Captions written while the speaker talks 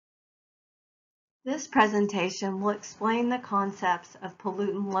This presentation will explain the concepts of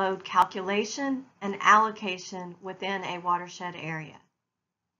pollutant load calculation and allocation within a watershed area.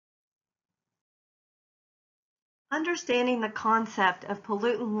 Understanding the concept of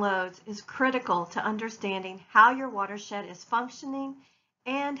pollutant loads is critical to understanding how your watershed is functioning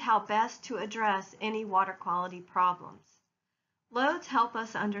and how best to address any water quality problems. Loads help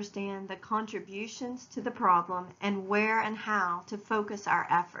us understand the contributions to the problem and where and how to focus our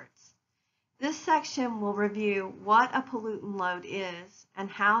efforts. This section will review what a pollutant load is and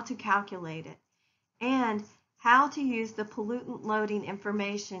how to calculate it, and how to use the pollutant loading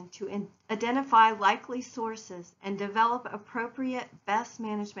information to identify likely sources and develop appropriate best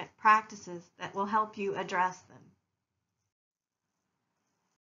management practices that will help you address them.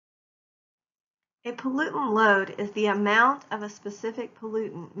 A pollutant load is the amount of a specific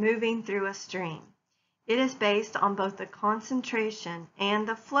pollutant moving through a stream. It is based on both the concentration and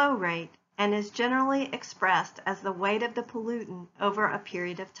the flow rate and is generally expressed as the weight of the pollutant over a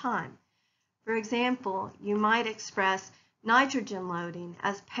period of time. For example, you might express nitrogen loading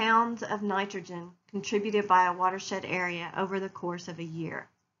as pounds of nitrogen contributed by a watershed area over the course of a year.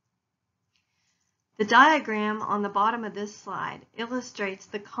 The diagram on the bottom of this slide illustrates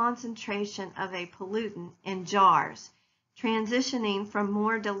the concentration of a pollutant in jars, transitioning from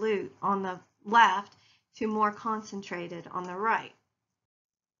more dilute on the left to more concentrated on the right.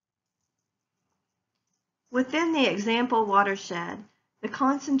 Within the example watershed, the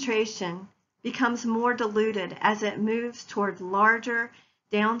concentration becomes more diluted as it moves toward larger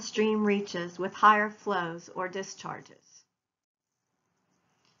downstream reaches with higher flows or discharges.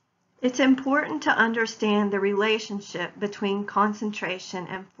 It's important to understand the relationship between concentration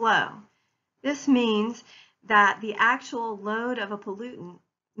and flow. This means that the actual load of a pollutant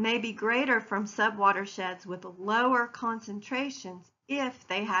may be greater from subwatersheds with lower concentrations if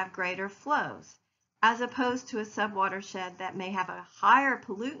they have greater flows, as opposed to a subwatershed that may have a higher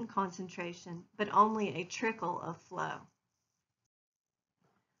pollutant concentration but only a trickle of flow.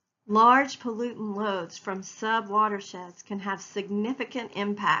 Large pollutant loads from subwatersheds can have significant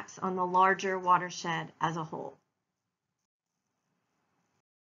impacts on the larger watershed as a whole.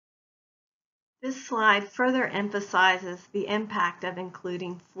 This slide further emphasizes the impact of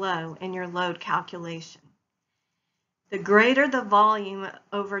including flow in your load calculation. The greater the volume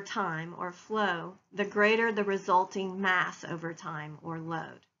over time, or flow, the greater the resulting mass over time, or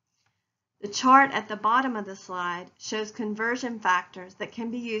load. The chart at the bottom of the slide shows conversion factors that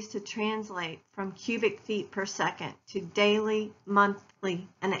can be used to translate from cubic feet per second to daily, monthly,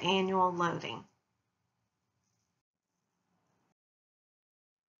 and annual loading.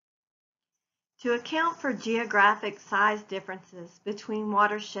 To account for geographic size differences between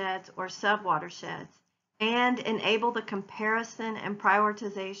watersheds or subwatersheds, and enable the comparison and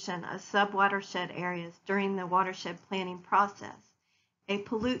prioritization of subwatershed areas during the watershed planning process, a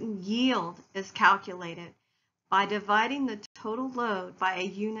pollutant yield is calculated by dividing the total load by a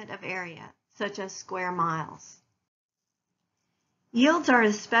unit of area, such as square miles. Yields are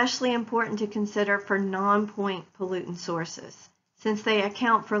especially important to consider for non-point pollutant sources, since they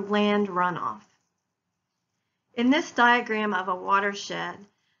account for land runoff. In this diagram of a watershed,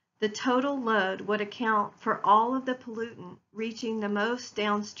 the total load would account for all of the pollutant reaching the most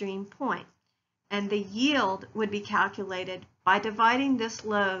downstream point, and the yield would be calculated by dividing this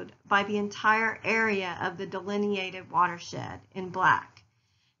load by the entire area of the delineated watershed in black,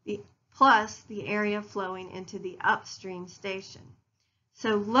 plus the area flowing into the upstream station.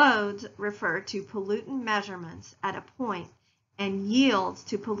 So loads refer to pollutant measurements at a point, and yields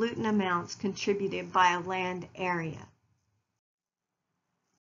to pollutant amounts contributed by a land area.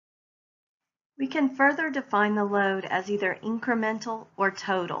 We can further define the load as either incremental or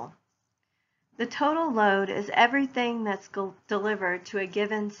total. The total load is everything that's delivered to a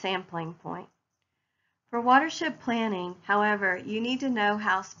given sampling point. For watershed planning, however, you need to know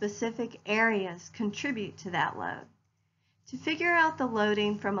how specific areas contribute to that load. To figure out the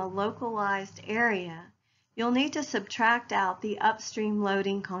loading from a localized area, you'll need to subtract out the upstream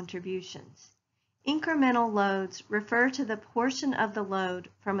loading contributions. Incremental loads refer to the portion of the load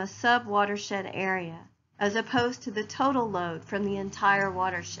from a sub-watershed area, as opposed to the total load from the entire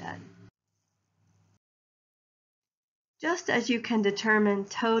watershed. Just as you can determine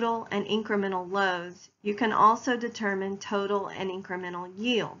total and incremental loads, you can also determine total and incremental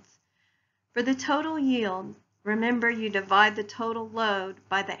yields. For the total yield, remember you divide the total load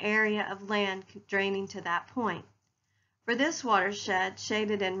by the area of land draining to that point. For this watershed,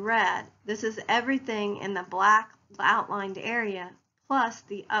 shaded in red, this is everything in the black outlined area plus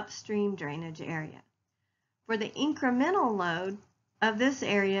the upstream drainage area. For the incremental load of this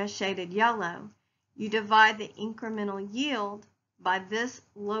area, shaded yellow, You divide the incremental yield by this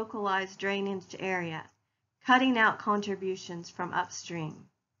localized drainage area, cutting out contributions from upstream.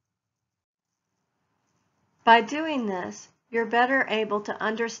 By doing this, you're better able to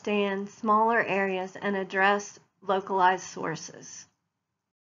understand smaller areas and address localized sources.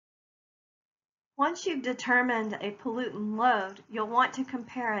 Once you've determined a pollutant load, you'll want to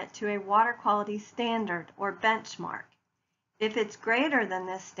compare it to a water quality standard or benchmark. If it's greater than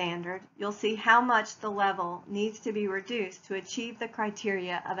this standard, you'll see how much the level needs to be reduced to achieve the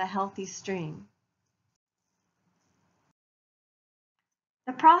criteria of a healthy stream.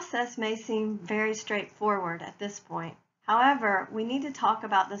 The process may seem very straightforward at this point. However, we need to talk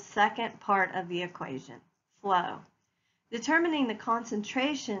about the second part of the equation, flow. Determining the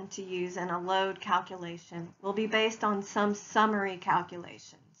concentration to use in a load calculation will be based on some summary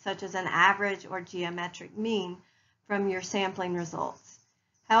calculation, such as an average or geometric mean from your sampling results.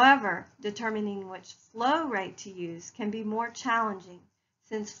 However, determining which flow rate to use can be more challenging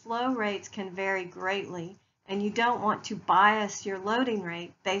since flow rates can vary greatly and you don't want to bias your loading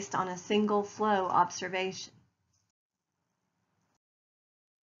rate based on a single flow observation.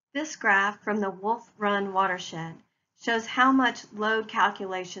 This graph from the Wolf Run watershed shows how much load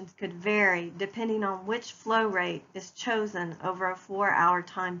calculations could vary depending on which flow rate is chosen over a 4-hour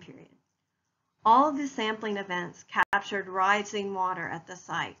time period. All of the sampling events captured rising water at the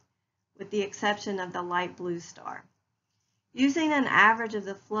site, with the exception of the light blue star. Using an average of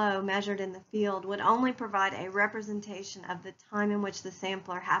the flow measured in the field would only provide a representation of the time in which the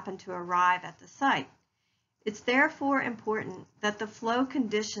sampler happened to arrive at the site. It's therefore important that the flow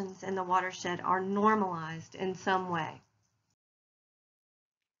conditions in the watershed are normalized in some way.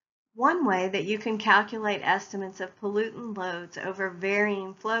 One way that you can calculate estimates of pollutant loads over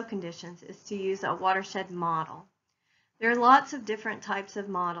varying flow conditions is to use a watershed model. There are lots of different types of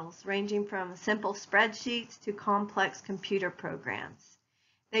models, ranging from simple spreadsheets to complex computer programs.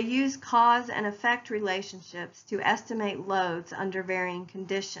 They use cause and effect relationships to estimate loads under varying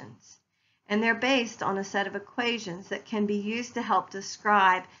conditions, and they're based on a set of equations that can be used to help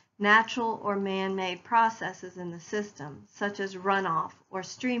describe natural or man-made processes in the system, such as runoff or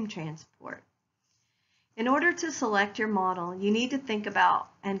stream transport. In order to select your model, you need to think about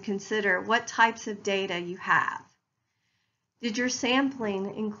and consider what types of data you have. Did your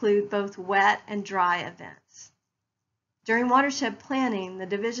sampling include both wet and dry events? During watershed planning, the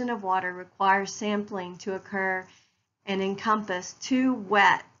division of water requires sampling to occur and encompass 2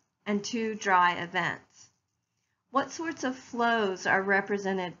 wet and 2 dry events. What sorts of flows are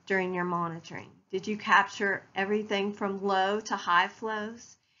represented during your monitoring? Did you capture everything from low to high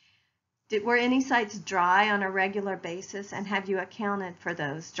flows? Were any sites dry on a regular basis, and have you accounted for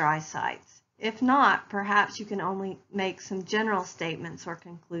those dry sites? If not, perhaps you can only make some general statements or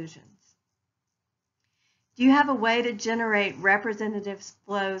conclusions. Do you have a way to generate representative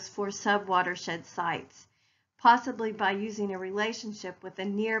flows for sub-watershed sites, possibly by using a relationship with a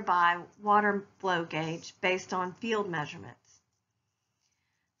nearby water flow gauge based on field measurements?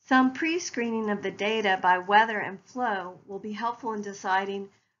 Some pre-screening of the data by weather and flow will be helpful in deciding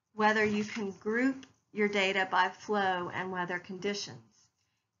whether you can group your data by flow and weather conditions.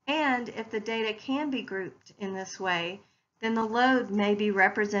 And if the data can be grouped in this way, then the load may be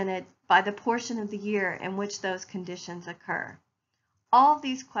represented by the portion of the year in which those conditions occur. All of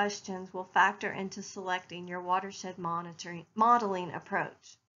these questions will factor into selecting your watershed modeling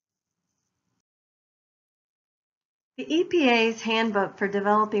approach. The EPA's Handbook for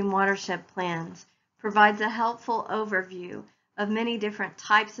Developing Watershed Plans provides a helpful overview of many different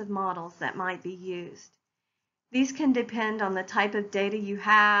types of models that might be used. These can depend on the type of data you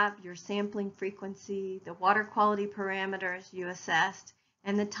have, your sampling frequency, the water quality parameters you assessed,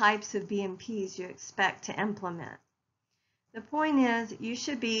 and the types of BMPs you expect to implement. The point is, you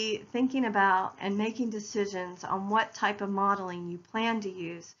should be thinking about and making decisions on what type of modeling you plan to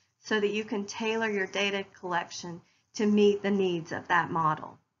use so that you can tailor your data collection to meet the needs of that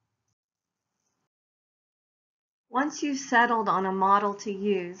model. Once you've settled on a model to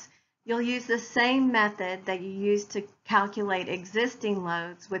use, you'll use the same method that you use to calculate existing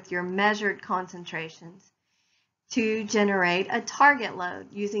loads with your measured concentrations to generate a target load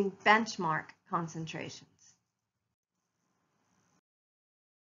using benchmark concentrations.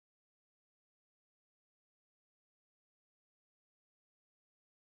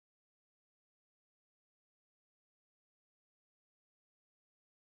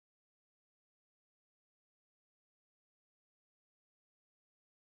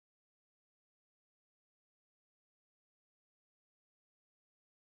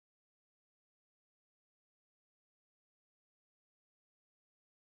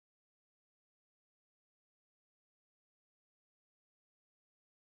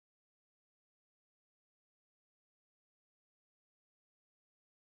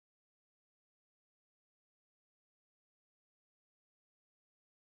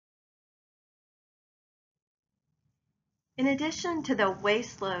 In addition to the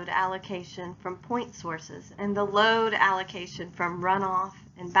waste load allocation from point sources and the load allocation from runoff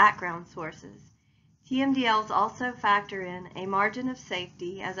and background sources, TMDLs also factor in a margin of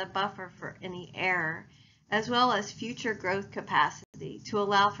safety as a buffer for any error, as well as future growth capacity to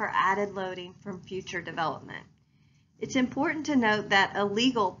allow for added loading from future development. It's important to note that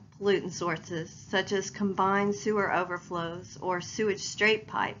illegal pollutant sources, such as combined sewer overflows or sewage straight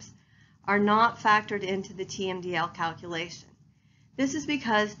pipes, are not factored into the TMDL calculation. This is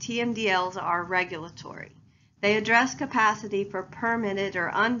because TMDLs are regulatory. They address capacity for permitted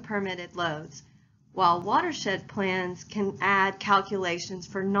or unpermitted loads, while watershed plans can add calculations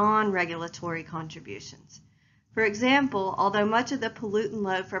for non-regulatory contributions. For example, although much of the pollutant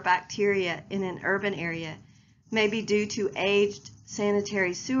load for bacteria in an urban area may be due to aged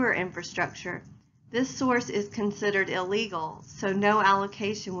sanitary sewer infrastructure, this source is considered illegal, so no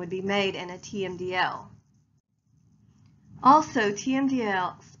allocation would be made in a TMDL. Also,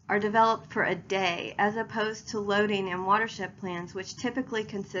 TMDLs are developed for a day as opposed to loading in watershed plans, which typically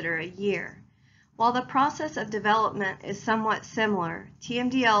consider a year. While the process of development is somewhat similar,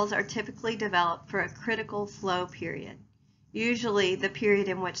 TMDLs are typically developed for a critical flow period, usually the period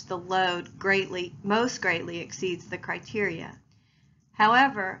in which the load most greatly exceeds the criteria.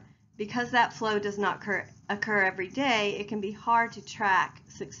 However, because that flow does not occur every day, it can be hard to track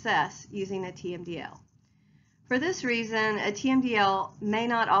success using a TMDL. For this reason, a TMDL may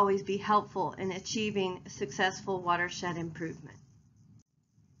not always be helpful in achieving successful watershed improvement.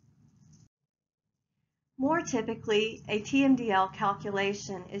 More typically, a TMDL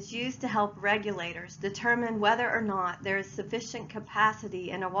calculation is used to help regulators determine whether or not there is sufficient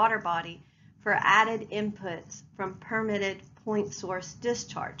capacity in a water body for added inputs from permitted point source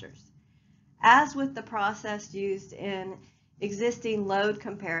dischargers. As with the process used in existing load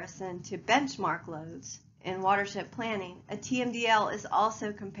comparison to benchmark loads in watershed planning, a TMDL is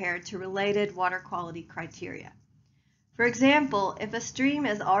also compared to related water quality criteria. For example, if a stream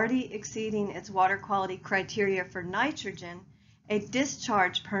is already exceeding its water quality criteria for nitrogen, a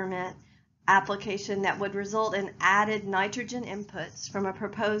discharge permit application that would result in added nitrogen inputs from a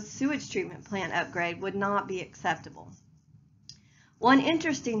proposed sewage treatment plant upgrade would not be acceptable. One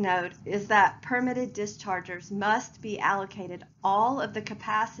interesting note is that permitted dischargers must be allocated all of the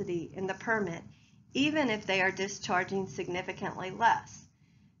capacity in the permit, even if they are discharging significantly less.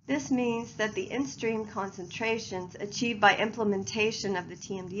 This means that the in-stream concentrations achieved by implementation of the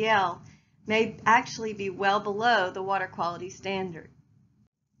TMDL may actually be well below the water quality standard.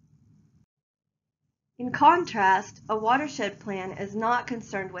 In contrast, a watershed plan is not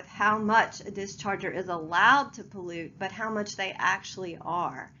concerned with how much a discharger is allowed to pollute, but how much they actually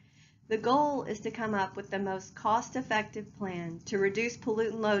are. The goal is to come up with the most cost-effective plan to reduce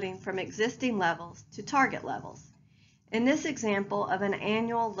pollutant loading from existing levels to target levels. In this example of an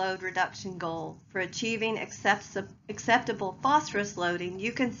annual load reduction goal for achieving acceptable phosphorus loading,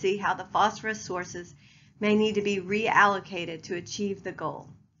 you can see how the phosphorus sources may need to be reallocated to achieve the goal.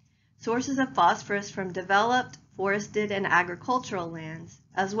 Sources of phosphorus from developed, forested, and agricultural lands,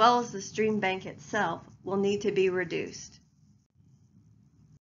 as well as the stream bank itself, will need to be reduced.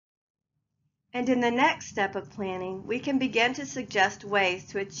 And in the next step of planning, we can begin to suggest ways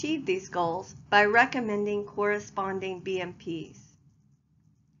to achieve these goals by recommending corresponding BMPs.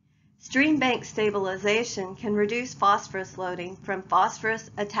 Stream bank stabilization can reduce phosphorus loading from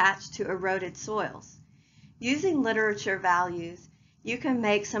phosphorus attached to eroded soils. Using literature values, you can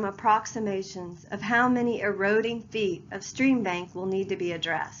make some approximations of how many eroding feet of stream bank will need to be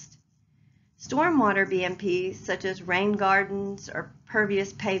addressed. Stormwater BMPs, such as rain gardens or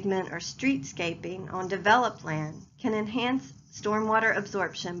pervious pavement or streetscaping on developed land, can enhance stormwater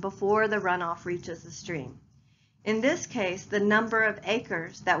absorption before the runoff reaches the stream. In this case, the number of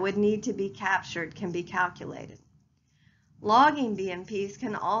acres that would need to be captured can be calculated. Logging BMPs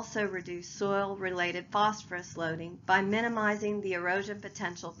can also reduce soil-related phosphorus loading by minimizing the erosion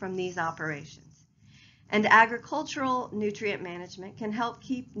potential from these operations. And agricultural nutrient management can help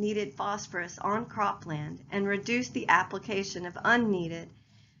keep needed phosphorus on cropland and reduce the application of unneeded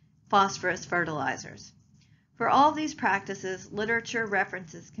phosphorus fertilizers. For all these practices, literature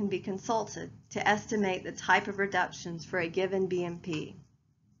references can be consulted to estimate the type of reductions for a given BMP.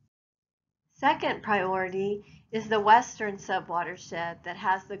 Second priority is the western subwatershed that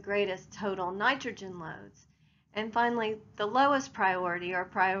has the greatest total nitrogen loads. And finally, the lowest priority, or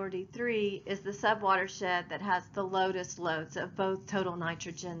priority 3, is the subwatershed that has the lowest loads of both total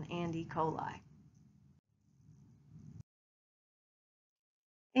nitrogen and E. coli.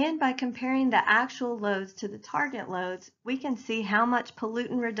 And by comparing the actual loads to the target loads, we can see how much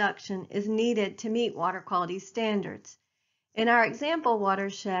pollutant reduction is needed to meet water quality standards. In our example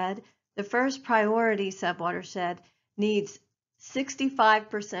watershed, the first priority subwatershed needs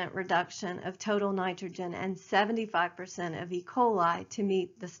 65% reduction of total nitrogen and 75% of E. coli to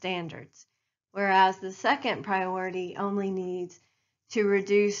meet the standards, whereas the second priority only needs to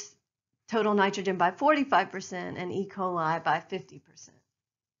reduce total nitrogen by 45% and E. coli by 50%.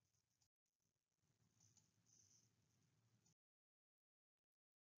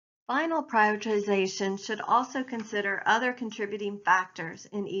 Final prioritization should also consider other contributing factors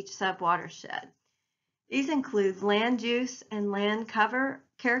in each subwatershed. These include land use and land cover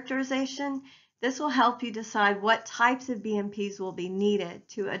characterization. This will help you decide what types of BMPs will be needed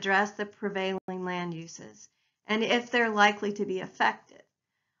to address the prevailing land uses and if they're likely to be effective.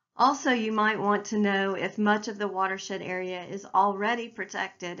 Also, you might want to know if much of the watershed area is already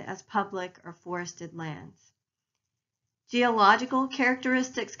protected as public or forested lands. Geological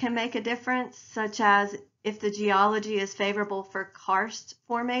characteristics can make a difference, such as if the geology is favorable for karst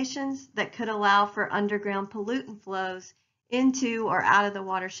formations that could allow for underground pollutant flows into or out of the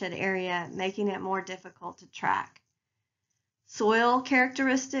watershed area, making it more difficult to track. Soil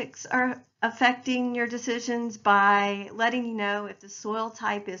characteristics are affecting your decisions by letting you know if the soil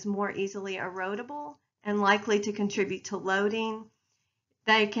type is more easily erodible and likely to contribute to loading.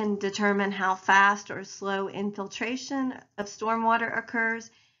 They can determine how fast or slow infiltration of stormwater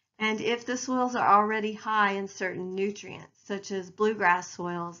occurs, and if the soils are already high in certain nutrients, such as bluegrass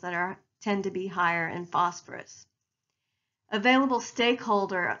soils that tend to be higher in phosphorus. Available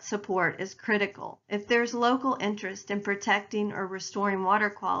stakeholder support is critical. If there's local interest in protecting or restoring water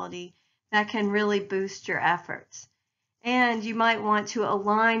quality, that can really boost your efforts. And you might want to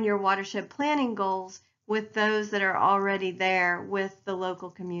align your watershed planning goals with those that are already there with the local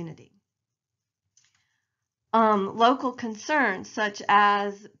community. Local concerns such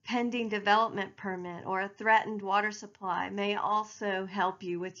as pending development permit or a threatened water supply may also help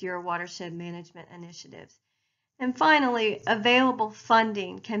you with your watershed management initiatives. And finally, available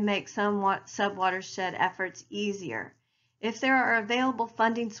funding can make some subwatershed efforts easier. If there are available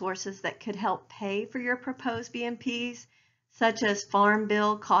funding sources that could help pay for your proposed BMPs, such as farm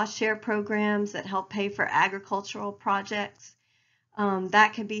bill cost share programs that help pay for agricultural projects,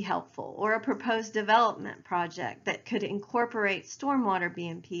 that could be helpful, or a proposed development project that could incorporate stormwater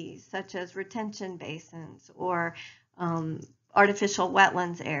BMPs, such as retention basins or artificial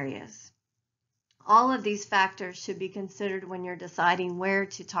wetlands areas. All of these factors should be considered when you're deciding where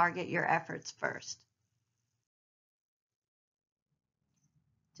to target your efforts first.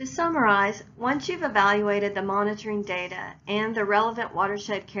 To summarize, once you've evaluated the monitoring data and the relevant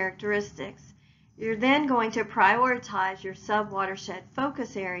watershed characteristics, you're then going to prioritize your subwatershed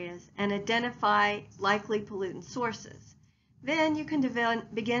focus areas and identify likely pollutant sources. Then you can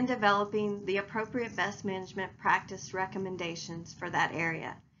begin developing the appropriate best management practice recommendations for that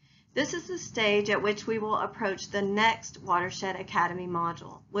area. This is the stage at which we will approach the next Watershed Academy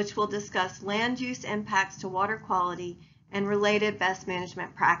module, which will discuss land use impacts to water quality and related best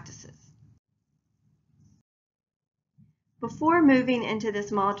management practices. Before moving into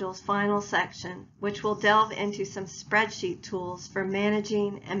this module's final section, which will delve into some spreadsheet tools for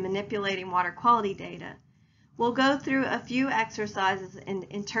managing and manipulating water quality data, we'll go through a few exercises in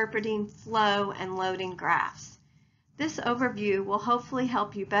interpreting flow and loading graphs. This overview will hopefully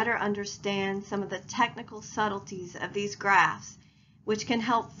help you better understand some of the technical subtleties of these graphs, which can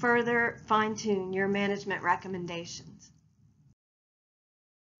help further fine-tune your management recommendations.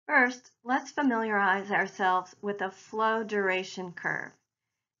 First, let's familiarize ourselves with a flow duration curve.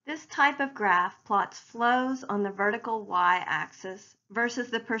 This type of graph plots flows on the vertical y-axis versus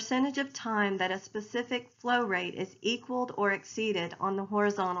the percentage of time that a specific flow rate is equaled or exceeded on the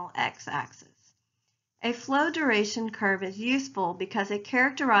horizontal x-axis. A flow duration curve is useful because it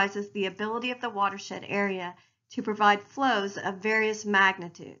characterizes the ability of the watershed area to provide flows of various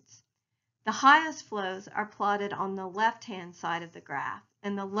magnitudes. The highest flows are plotted on the left-hand side of the graph,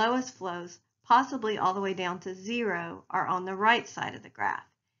 and the lowest flows, possibly all the way down to 0, are on the right side of the graph.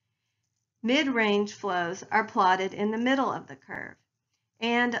 Mid-range flows are plotted in the middle of the curve,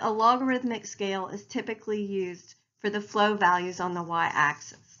 and a logarithmic scale is typically used for the flow values on the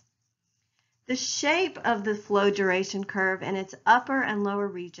y-axis. The shape of the flow duration curve in its upper and lower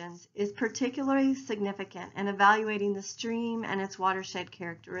regions is particularly significant in evaluating the stream and its watershed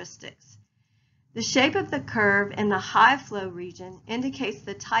characteristics. The shape of the curve in the high flow region indicates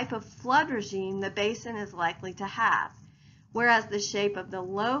the type of flood regime the basin is likely to have, whereas the shape of the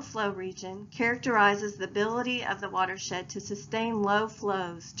low flow region characterizes the ability of the watershed to sustain low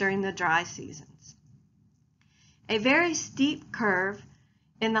flows during the dry seasons. A very steep curve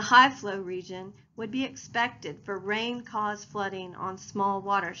in the high flow region would be expected for rain-caused flooding on small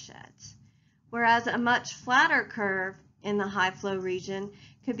watersheds, whereas a much flatter curve in the high flow region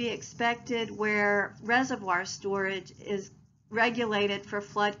could be expected where reservoir storage is regulated for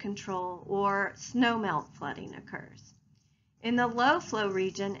flood control or snowmelt flooding occurs. In the low flow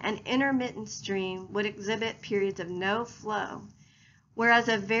region, an intermittent stream would exhibit periods of no flow, whereas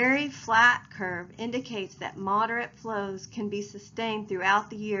a very flat curve indicates that moderate flows can be sustained throughout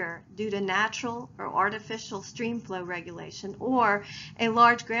the year due to natural or artificial stream flow regulation or a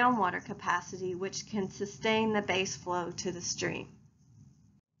large groundwater capacity which can sustain the base flow to the stream.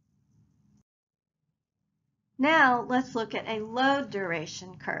 Now let's look at a load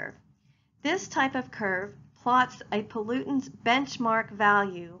duration curve. This type of curve plots a pollutant's benchmark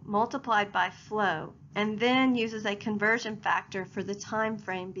value multiplied by flow and then uses a conversion factor for the time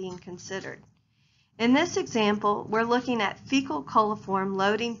frame being considered. In this example, we're looking at fecal coliform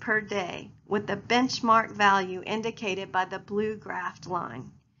loading per day with the benchmark value indicated by the blue graphed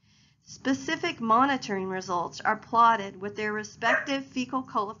line. Specific monitoring results are plotted with their respective fecal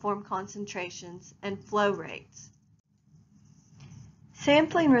coliform concentrations and flow rates.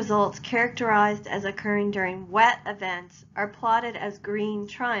 Sampling results characterized as occurring during wet events are plotted as green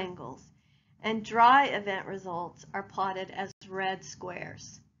triangles, and dry event results are plotted as red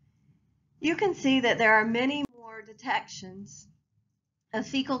squares. You can see that there are many more detections of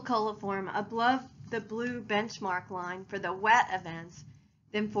fecal coliform above the blue benchmark line for the wet events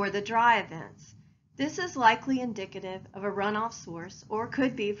than for the dry events. This is likely indicative of a runoff source or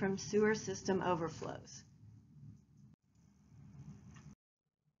could be from sewer system overflows.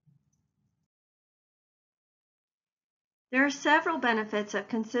 There are several benefits of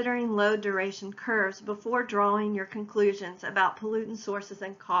considering load duration curves before drawing your conclusions about pollutant sources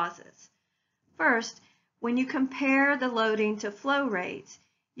and causes. First, when you compare the loading to flow rates,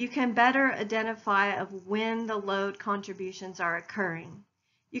 you can better identify of when the load contributions are occurring.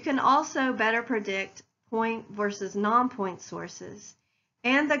 You can also better predict point versus non-point sources,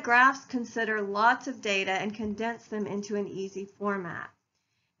 and the graphs consider lots of data and condense them into an easy format.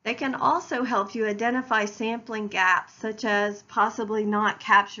 They can also help you identify sampling gaps, such as possibly not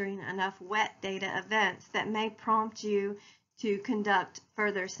capturing enough wet data events that may prompt you to conduct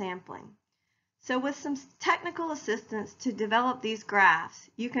further sampling. So with some technical assistance to develop these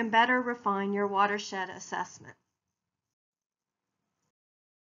graphs, you can better refine your watershed assessment.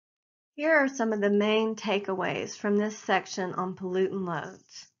 Here are some of the main takeaways from this section on pollutant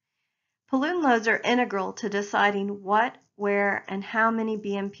loads. Pollutant loads are integral to deciding what, where, and how many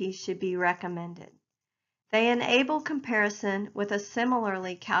BMPs should be recommended. They enable comparison with a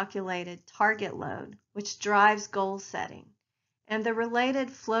similarly calculated target load, which drives goal setting, and the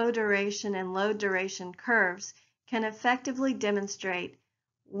related flow duration and load duration curves can effectively demonstrate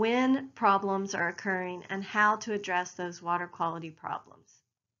when problems are occurring and how to address those water quality problems.